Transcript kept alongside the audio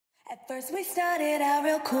At first we started out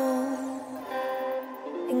real cool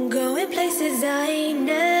and going places I ain't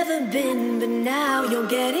never been, but now you're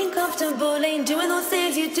getting comfortable, ain't doing those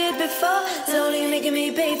things you did before, slowly making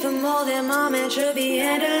me pay for more than mom and should be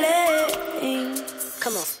handling.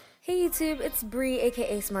 Come on. Hey YouTube, it's Bri,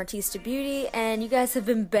 aka SMARTISTA Beauty, and you guys have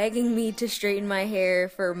been begging me to straighten my hair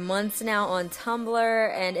for months now on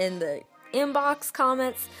Tumblr and in the inbox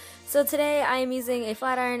comments. So today I am using a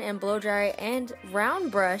flat iron and blow dryer and round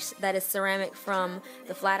brush that is ceramic from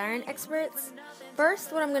the Flat Iron Experts.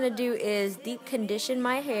 First, what I'm going to do is deep condition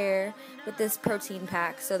my hair with this protein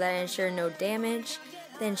pack so that I ensure no damage.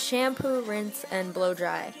 Then shampoo, rinse, and blow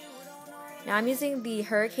dry. Now I'm using the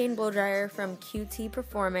Hurricane blow dryer from QT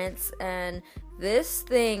Performance, and this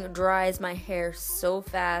thing dries my hair so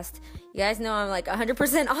fast. You guys know I'm like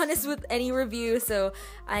 100% honest with any review, so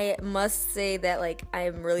I must say that like I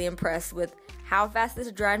am really impressed with how fast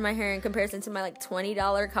this dried my hair in comparison to my like $20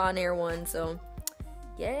 Conair one. So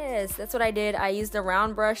yes, that's what I did. I used a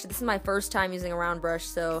round brush. This is my first time using a round brush,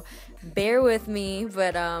 so bear with me,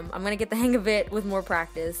 but I'm gonna get the hang of it with more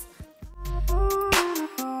practice.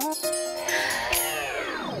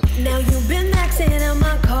 Now you've been maxing out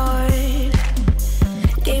my card,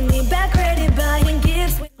 gave me back credit buying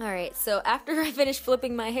gifts. Alright, so after I finish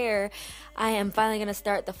flipping my hair, I am finally going to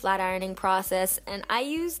start the flat ironing process, and I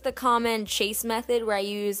use the common chase method where I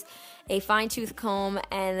use a fine tooth comb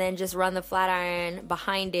and then just run the flat iron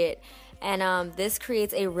behind it, and this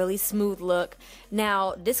creates a really smooth look.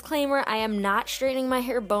 Now, disclaimer, I am not straightening my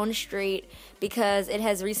hair bone straight because it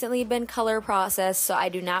has recently been color processed, so I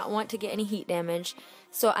do not want to get any heat damage.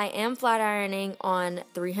 So I am flat ironing on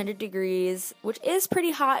 300 degrees, which is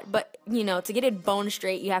pretty hot, but you know, to get it bone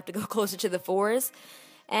straight, you have to go closer to the 4s.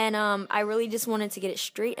 And I really just wanted to get it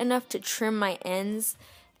straight enough to trim my ends,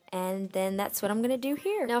 and then that's what I'm gonna do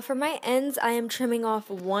here. Now for my ends, I am trimming off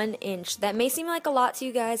 1 inch. That may seem like a lot to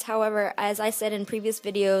you guys, however, as I said in previous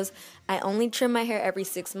videos, I only trim my hair every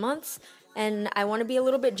 6 months, and I want to be a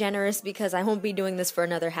little bit generous because I won't be doing this for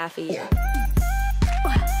another half a year.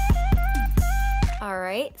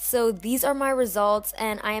 Alright, so these are my results,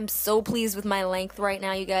 and I am so pleased with my length right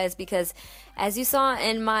now, you guys, because as you saw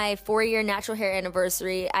in my 4-year natural hair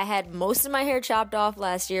anniversary, I had most of my hair chopped off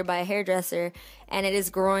last year by a hairdresser, and it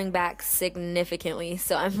is growing back significantly,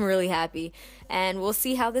 so I'm really happy, and we'll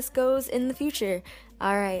see how this goes in the future.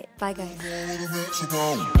 Alright, bye guys.